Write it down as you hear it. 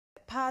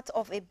Part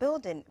of a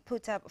building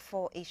put up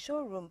for a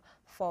showroom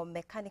for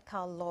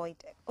Mechanical Lloyd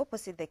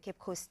opposite the Cape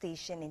Coast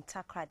station in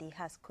Takoradi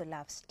has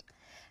collapsed.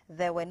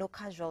 There were no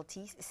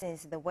casualties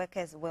since the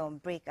workers were on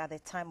break at the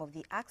time of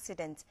the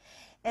accident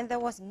and there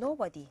was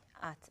nobody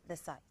at the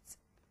site.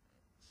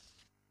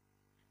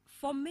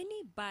 For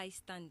many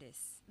bystanders,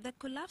 the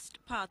collapsed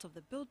part of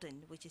the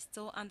building, which is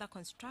still under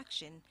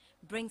construction,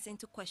 brings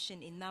into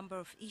question a number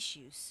of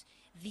issues.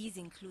 These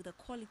include the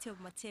quality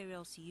of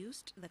materials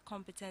used, the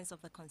competence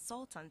of the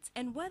consultant,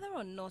 and whether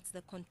or not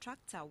the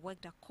contractor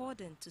worked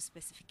according to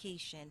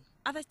specification.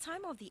 At the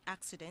time of the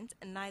accident,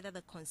 neither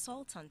the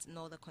consultant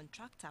nor the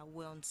contractor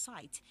were on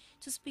site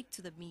to speak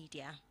to the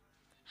media.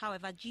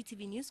 However,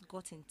 GTV News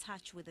got in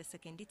touch with the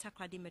Sekondi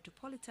Takoradi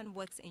Metropolitan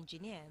Works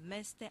engineer,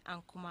 Mr.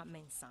 Ankuma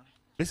Mensah.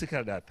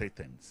 Basically, there are three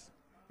things.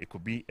 It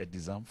could be a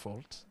design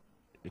fault,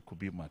 it could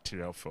be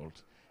material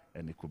fault,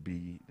 and it could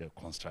be the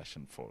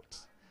construction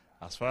fault.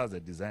 As far as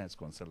the design is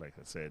concerned, like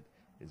I said,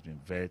 it's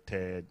been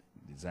vetted,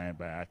 designed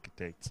by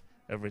architects.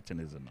 Everything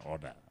is in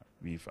order.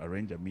 We've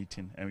arranged a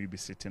meeting and we'll be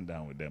sitting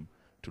down with them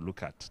to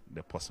look at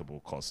the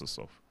possible causes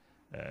of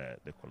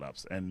the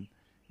collapse. And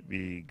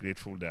be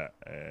grateful that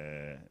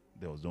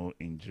there was no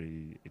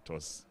injury. It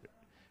was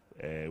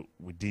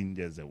within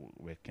just the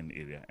working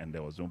area, and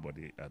there was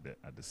nobody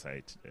at the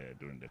site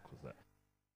during the collapse.